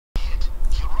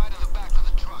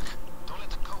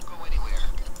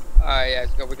Yeah,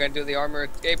 so we're gonna do the armor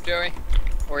escape, Joey?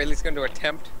 Or at least gonna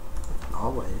attempt?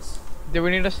 Always. Do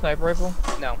we need a sniper rifle?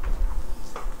 No.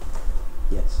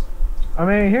 Yes. I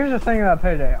mean, here's the thing about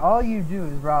Payday. All you do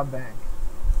is rob bank.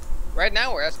 Right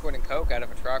now we're escorting coke out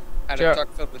of a truck. Out of a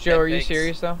truck filled with Joe, dead are you pigs.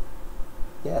 serious though?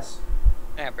 Yes.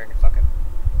 Yeah, bring it, fuck it.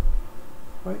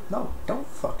 Wait, no, don't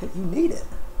fuck it. You need it.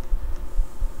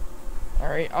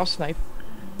 Alright, I'll snipe.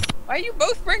 Why are you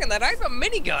both bringing that? I have a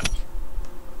minigun.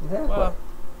 Exactly. Well,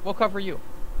 we'll cover you.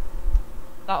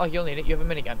 Not like you'll need it, you have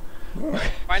a minigun. Yeah.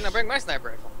 Fine, I'll bring my sniper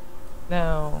rifle.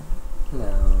 No.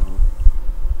 No.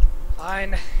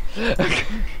 Fine.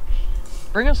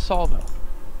 Bring a saw though.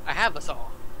 I have a saw.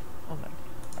 Oh no.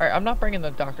 Alright, I'm not bringing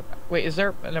the doctor bag. Wait, is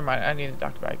there... Never mind, I need a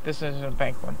doctor bag. This isn't a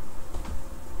bank one.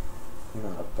 You're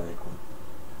not a bank one.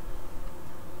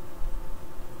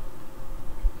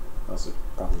 Also,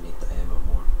 probably need the ammo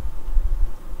more.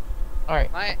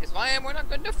 Alright. Is my ammo not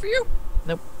good enough for you?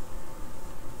 Nope.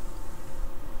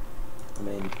 I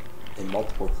mean, in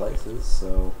multiple places,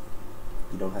 so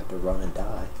you don't have to run and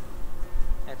die.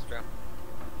 That's true.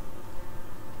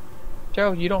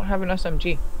 Joe, you don't have an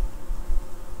SMG.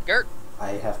 Gert.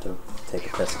 I have to take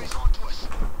a pistol.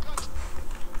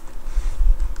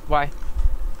 Why?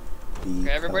 Okay,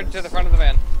 everybody to the front of the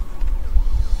van.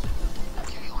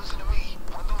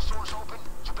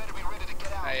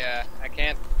 I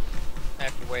can't. I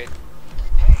have to wait.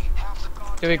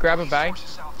 Do we grab a bag?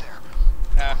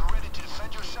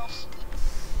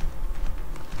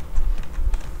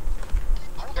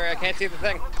 Sorry, I can't see the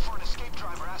thing.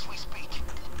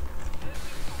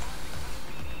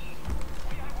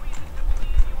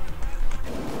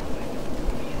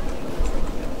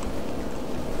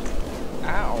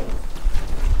 Ow.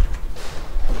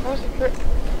 How's it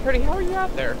pretty? How are you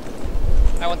out there?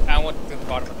 I went to the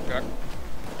bottom of the truck.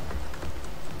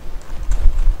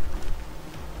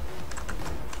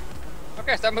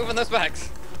 Okay, stop moving those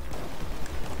bags.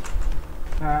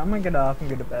 Alright, I'm gonna get off and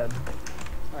go to bed.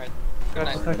 Alright. Good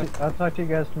night. I'll talk to you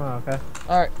guys tomorrow, okay?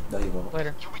 Alright. No, you won't.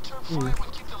 Later.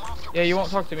 Yeah, you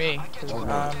won't talk to me. Cause, I'm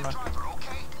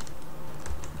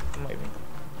leaving.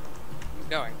 Who's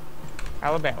going?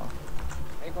 Alabama.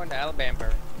 Are you going to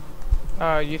Alabama?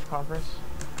 Youth conference.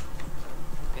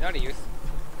 You're not a youth.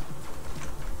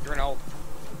 You're an old.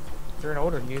 You're an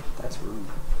older youth. That's rude.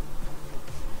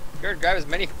 Gert, grab as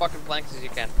many fucking planks as you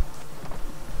can.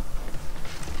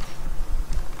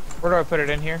 Where do I put it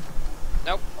in here?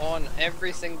 Nope, on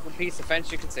every single piece of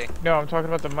fence you can see. No, I'm talking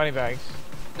about the money bags.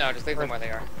 No, just leave them where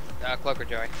they are. Cloaker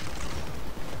Joey.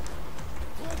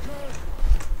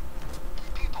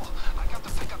 People, I got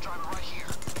the pickup driver right here.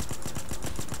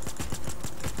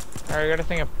 Alright, I got a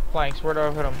thing of planks. Where do I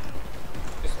put them?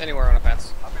 Just anywhere on a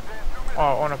fence.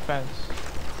 Oh, on a fence.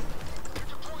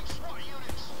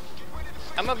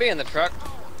 I'm gonna be in the truck.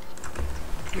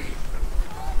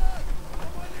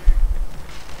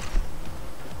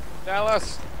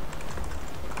 Dallas.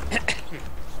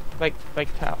 like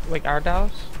our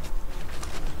Dallas?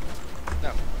 No.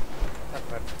 Not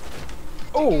bad.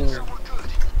 Oh!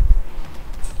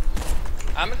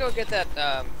 I'm gonna go get that,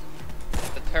 the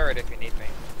turret if you need me.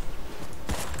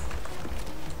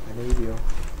 I need you.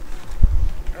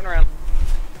 Turn around.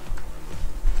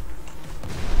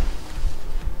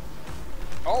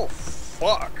 Oh,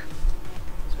 fuck.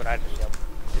 That's what I just yelled.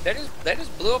 They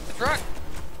just blew up the truck.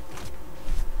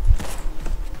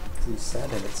 You sat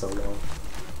in it so long.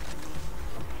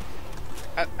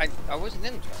 I wasn't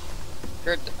in the truck.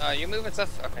 Gert, you moving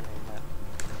stuff? Okay, never mind.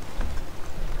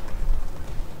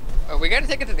 Oh, we gotta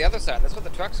take it to the other side. That's what the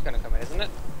truck's gonna come in, isn't it?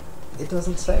 It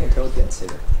doesn't say until it gets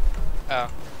here. Oh.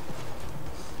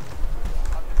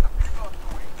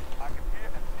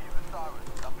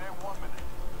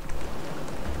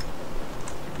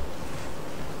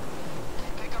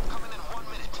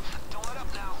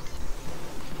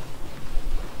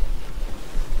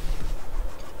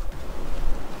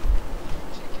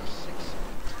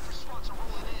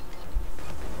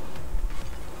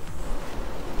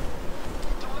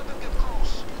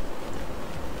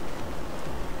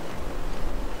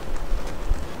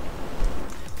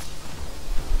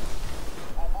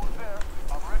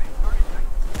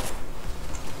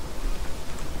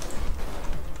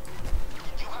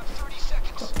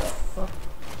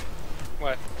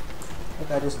 What?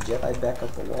 I just jetted back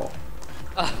up the wall.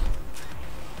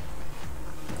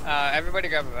 Everybody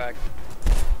grab a bag.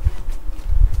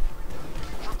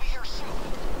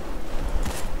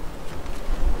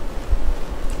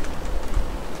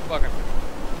 Welcome.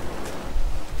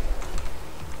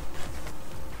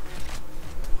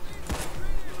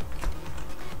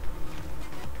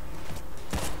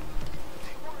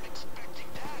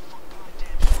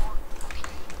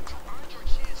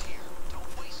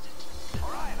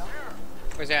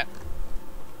 Where's that?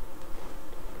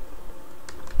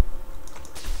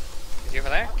 Is he over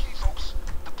there? Okay, folks.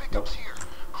 The pickup's here.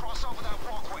 Cross over that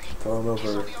walkway. Throw him He's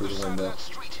over on the through other the side of window. that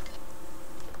street.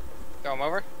 Throw him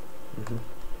over? Mm-hmm.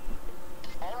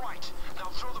 All right. Now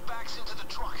throw the bags into the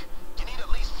truck. You need at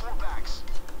least 4 bags.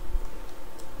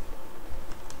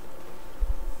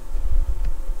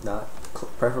 Not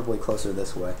preferably closer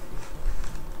this way.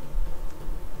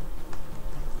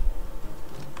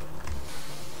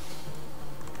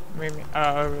 Maybe.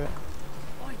 Over there.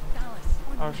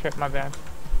 Oh shit, my bad.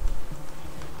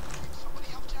 Somebody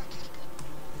help Jackie.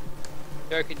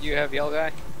 Joe, could you have yellow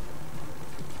guy?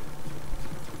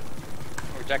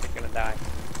 Or Jacket's gonna die.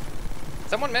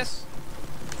 Someone miss?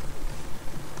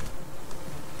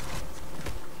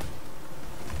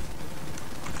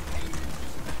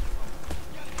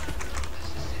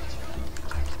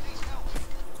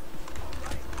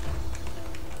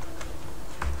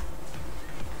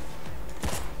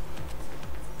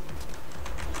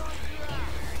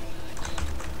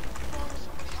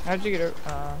 How'd you get it?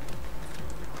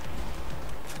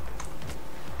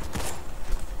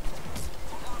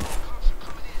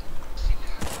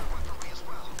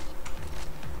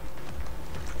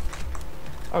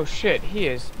 Oh shit, he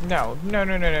is. No.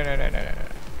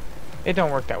 It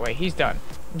don't work that way. He's done.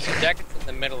 Jacket's in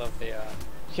the middle of the,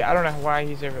 Yeah, I don't know why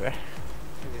he's over there.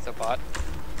 he's a bot.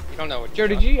 You don't know what Joe,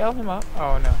 did you yell him up?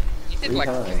 Oh no. He did 3 like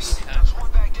times. 3 times. That's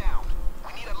 1 bag down.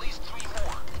 We need at least 3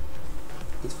 more.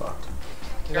 He's fucked. Is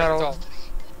Sure, that that's all? all.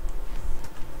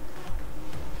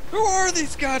 Who are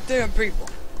these goddamn people?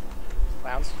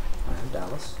 Clowns. I'm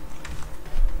Dallas.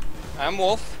 I'm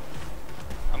Wolf.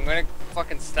 I'm gonna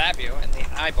fucking stab you in the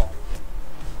eyeball.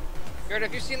 Jared,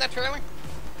 have you seen that trailer?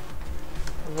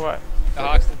 What? The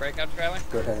Hoxton Breakout trailer?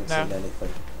 Gert hasn't No. seen anything.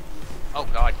 Oh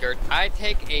god, Gert. I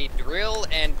take a drill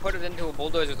and put it into a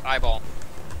bulldozer's eyeball.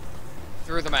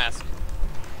 Through the mask.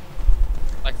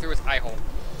 Like through his eye hole.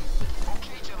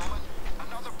 Okay, gentlemen.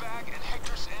 Another bag and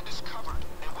Hector's end is covered,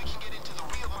 and we can get into the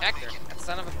real money Hector, making. that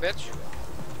son of a bitch.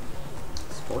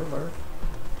 Spoiler.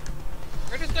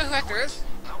 Gert doesn't know who Hector is.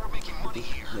 Now we're making money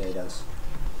here. Yeah, he does.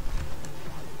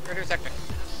 Gert, who's Hector?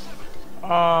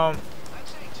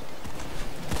 That's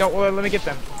 8. Don't let me get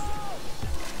them.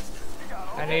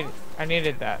 I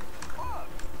needed that.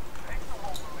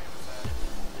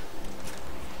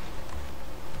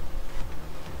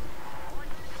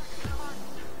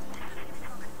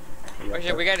 Oh,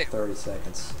 shit, we got it. 30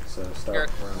 seconds, so start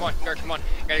Gert, running. come on, Gert, come on.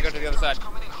 Gotta go to the other side.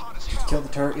 Coming in hot as hell. Kill the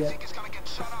turret yet? Think it's gonna get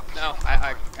shut up. No,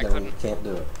 I No, couldn't. you can't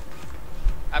do it.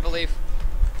 I believe.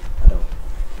 I don't.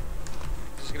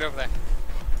 Just get over there.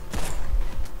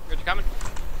 Gert, you coming?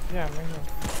 Yeah, I'm right here.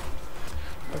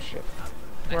 Oh shit.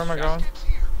 Where Nice am I shot. going?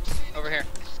 Over here.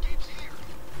 Escape's here.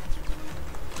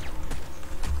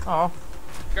 Oh.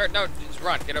 Gert, no, just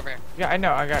run. Get over here. Yeah, I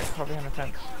know. I got caught behind the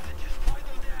fence.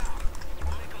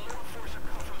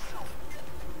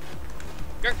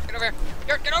 Gert, get over here.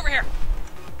 Gert, get over here.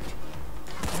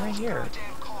 I'm right here.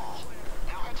 Damn call.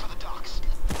 Now head for the docks.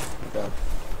 I'm done.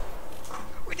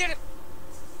 We did it.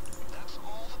 That's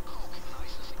all the coke,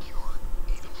 nice and secure,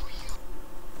 even for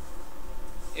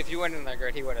you. If you went in there,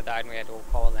 Gert, he would have died and we had to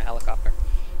call in the helicopter.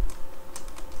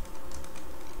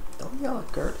 Don't yell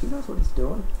at Gert. He knows what he's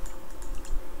doing.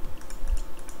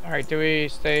 Alright, do we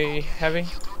stay heavy? You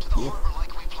go to the Yeah. harbor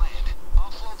like we planned. I'll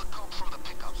flow the coke from the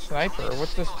pickup. Sniper?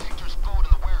 What's this? Hector's boat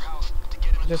in the warehouse to get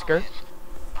him Is this to Gert? come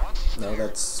in. Once he's No, there,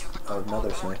 that's get the coke another boat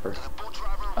back, sniper. and the boat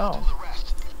driver will Oh. do the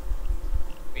rest.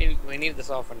 We need this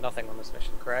all for nothing on this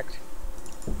mission, correct?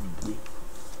 Yeah.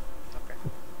 Okay.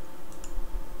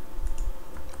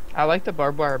 I like the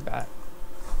barbed wire bat.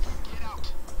 Get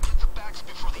out. Get the bags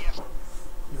before the F.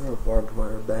 You're a barbed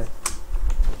wire bat.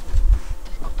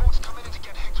 A boat's coming in to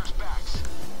get Hector's bags.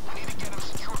 We need to get him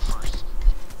secured first.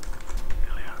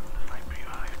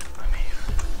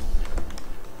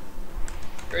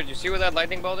 Gert, you see where that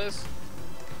lightning bolt is?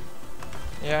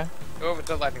 Yeah. Go over to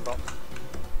the lightning bolt.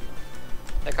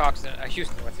 Take Hoxton,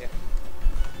 Houston with you.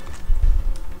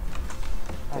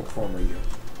 Take former you.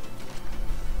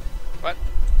 What?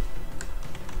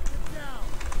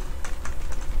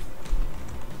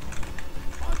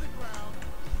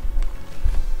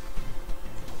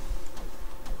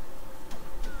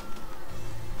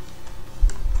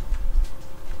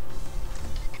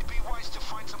 It'd be wise to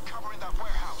find some cover in that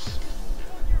warehouse.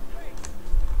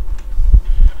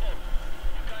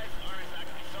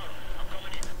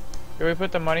 Do we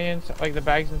put the money in, like the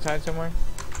bags inside somewhere?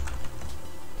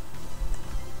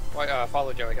 Well,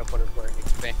 follow Joey, he'll put it where it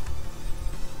needs to be.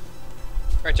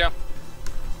 Alright, Joe.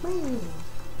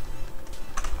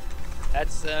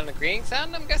 That's an agreeing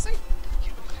sound, I'm guessing?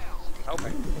 I'm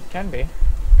hoping. It can be.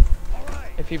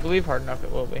 If you believe hard enough,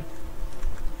 it will be.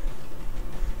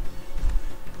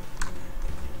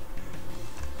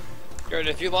 Good,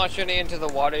 if you launch any into the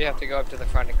water, you have to go up to the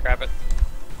front and grab it.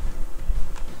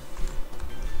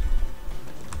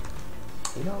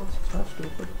 You know, it's not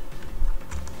stupid.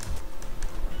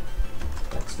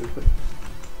 That's stupid.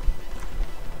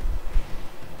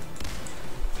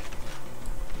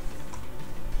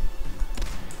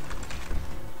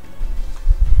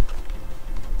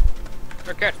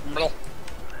 Okay. Blah.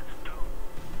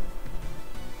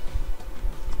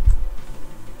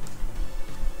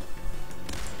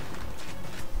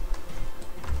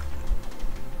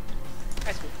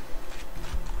 Nice.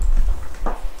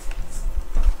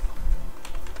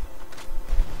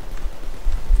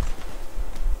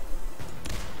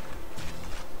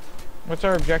 What's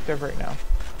our objective right now?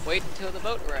 Wait until the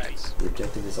boat arrives. The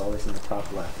objective is always in the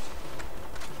top left.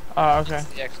 Oh, okay.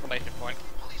 That's the exclamation point.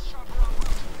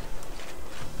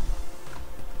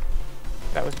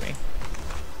 That was me.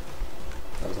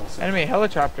 That was also Enemy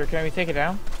helicopter. Can we take it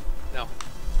down? No.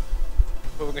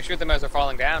 But we can shoot them as they're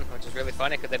falling down, which is really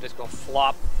funny because they just go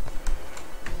flop.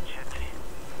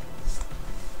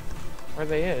 Where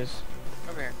they is?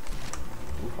 Over here.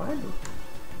 We'll find them.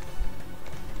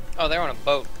 Oh, they're on a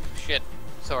boat. Shit.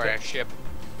 Sorry, a ship.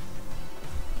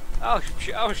 Oh,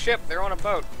 oh, ship. They're on a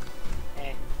boat.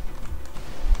 Eh.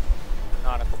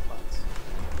 Nautical boats.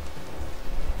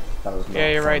 That was not Yeah,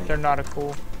 you're right. funny. They're not a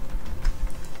cool.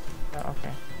 Oh,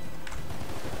 okay.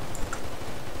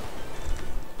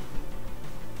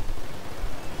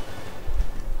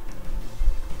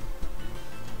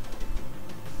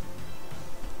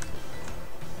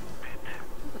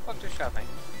 Who the fuck just shot me?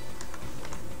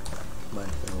 Might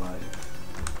have been a liar.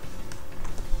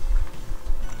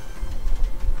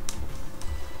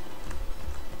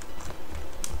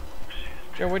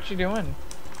 Joe, what you doing?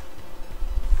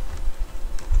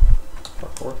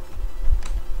 Parkour.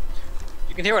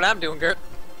 You can hear what I'm doing, Gert.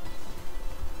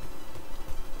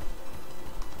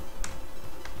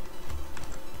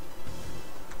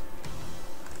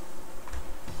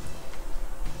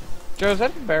 Joe, is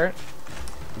that a Barrett?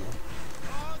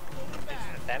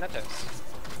 Thanatos.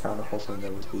 Kind of hoping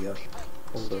there would be a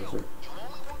bulldozer.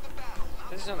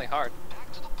 This is only hard.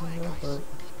 Yeah, but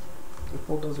the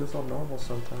bulldozers are normal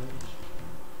sometimes.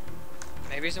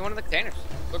 Maybe it's in one of the containers.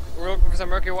 Look, we're looking for some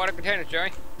murky water containers,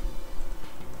 Joey.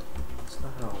 That's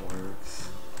not how it works.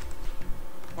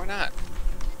 Why not?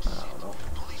 I don't know.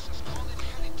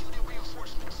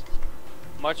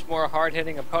 Much more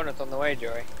hard-hitting opponents on the way,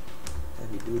 Joey.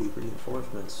 Heavy duty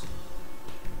reinforcements.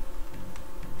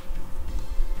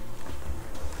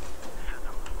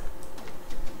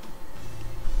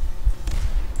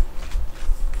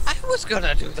 I was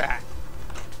gonna do that.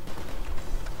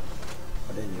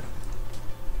 Why didn't you?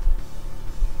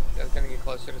 I was gonna get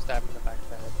closer to stab him in the back of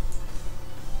the head.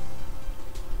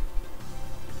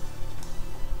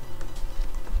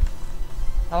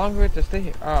 How long do we have to stay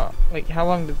here? Like, how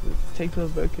long does it take till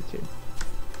the boat gets here?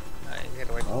 You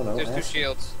gotta wait. Oh, no, There's two ask him.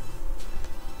 shields.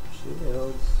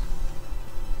 Shields.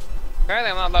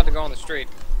 Apparently I'm not allowed to go on the street.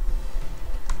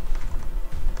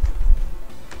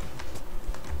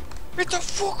 It's a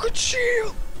fucking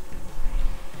shield!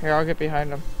 Here, I'll get behind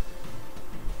him.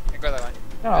 Here, go that way.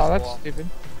 No, There's the that's wall. stupid.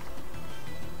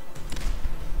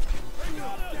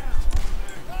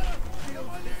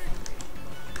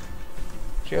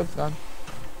 Shield's done.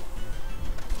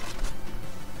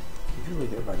 He's really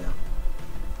here by now.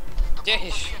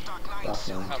 Yeesh. Doc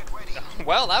 9. Oh,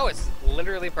 well, that was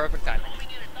literally perfect timing.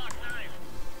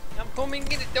 I'm coming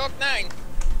in at Dock 9.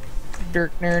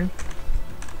 Dirt nerd.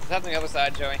 Is that on the other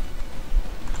side, Joey?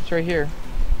 It's right here.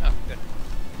 Oh, good.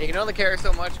 You can only carry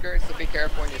so much, Gert, so be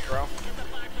careful when you throw.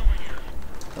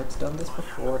 Kurt's done this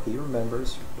before. He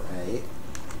remembers, right?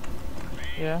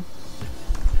 Yeah.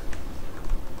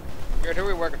 Gert, who are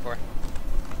we working for?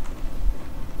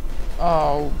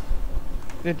 Oh,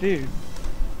 the dude.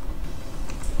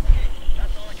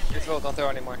 It's full, don't throw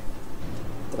anymore.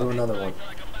 Throw another one.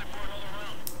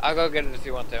 I'll go get it if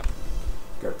you want to.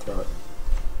 Gert, throw it.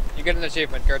 You get an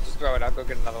achievement, Gert, just throw it. I'll go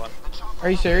get another one. Are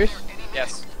you serious?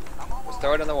 Yes. Just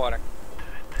throw it in the water.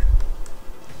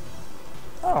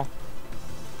 Oh.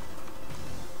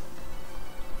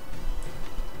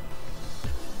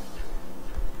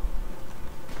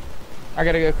 I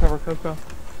gotta go cover Coco.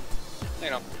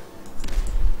 You know.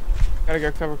 Gotta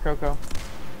go cover Coco.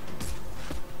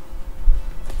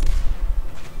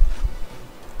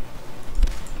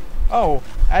 Oh,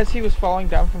 as he was falling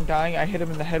down from dying, I hit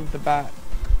him in the head with the bat.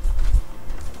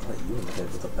 Not you in the head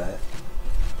with a bat.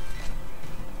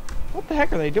 What the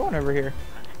heck are they doing over here?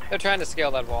 They're trying to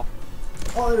scale that wall.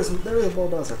 Oh, there's a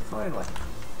bulldozer, finally.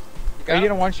 You Are you him?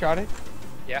 gonna one-shot it?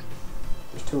 Yeah.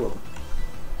 There's two of them.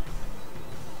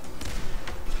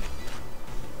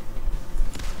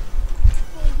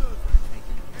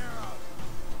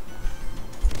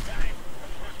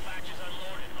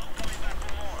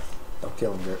 Don't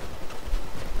kill him, Gert.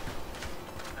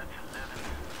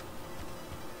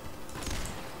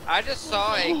 I just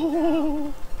saw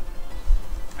a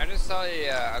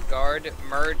guard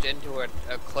merge into a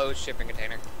closed shipping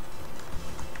container.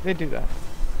 They do that.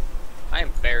 I am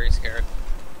very scared.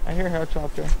 I hear a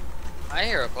helicopter. I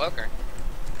hear a cloaker.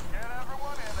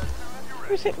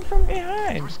 Who's hitting from Your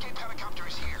behind? escape helicopter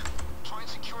is here. Try and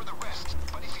secure the rest.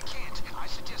 But if you can't, I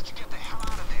suggest you get the hell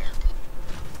out of there.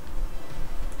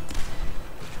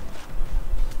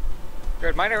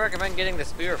 Good. Might I recommend getting the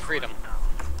Spear of Freedom?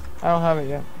 I don't have it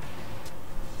yet.